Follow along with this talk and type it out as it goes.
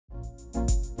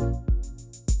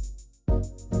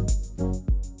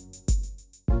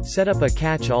Set up a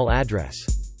catch-all address.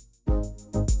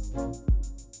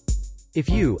 If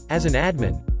you, as an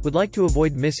admin, would like to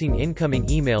avoid missing incoming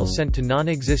emails sent to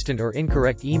non-existent or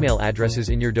incorrect email addresses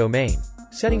in your domain,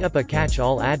 setting up a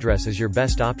catch-all address is your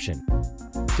best option.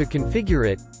 To configure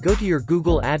it, go to your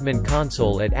Google Admin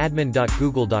Console at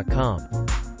admin.google.com.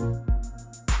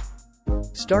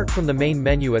 Start from the main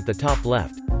menu at the top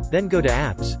left, then go to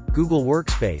Apps, Google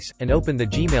Workspace, and open the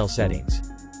Gmail settings.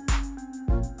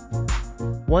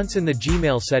 Once in the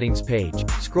Gmail settings page,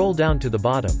 scroll down to the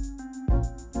bottom.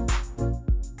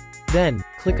 Then,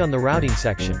 click on the Routing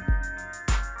section.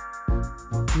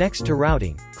 Next to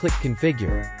Routing, click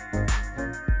Configure.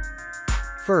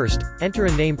 First, enter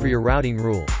a name for your routing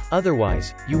rule,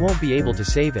 otherwise, you won't be able to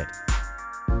save it.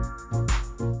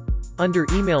 Under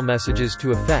Email Messages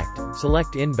to Effect,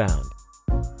 select Inbound.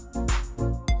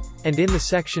 And in the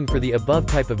section for the above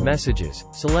type of messages,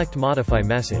 select Modify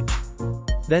Message.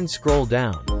 Then scroll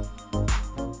down.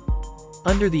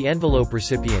 Under the envelope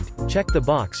recipient, check the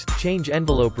box, Change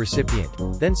Envelope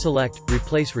Recipient, then select,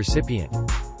 Replace Recipient.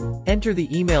 Enter the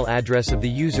email address of the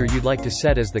user you'd like to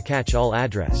set as the catch-all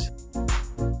address.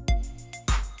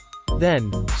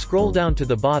 Then, scroll down to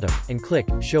the bottom, and click,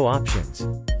 Show Options.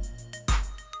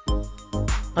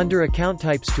 Under Account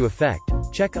Types to Effect,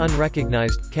 check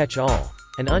Unrecognized, Catch-all,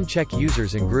 and uncheck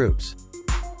Users and Groups.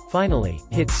 Finally,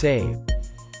 hit Save.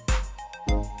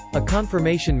 A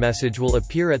confirmation message will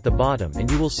appear at the bottom and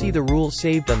you will see the rule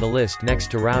saved on the list next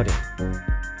to Routing.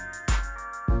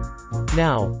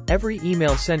 Now, every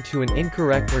email sent to an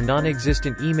incorrect or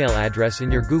non-existent email address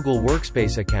in your Google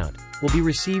Workspace account will be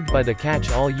received by the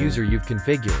catch-all user you've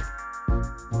configured.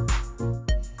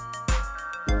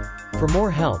 For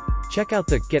more help, check out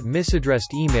the Get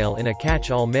Misaddressed Email in a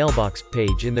Catch-all Mailbox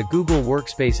page in the Google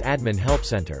Workspace Admin Help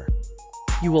Center.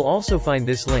 You will also find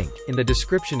this link in the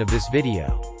description of this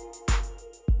video.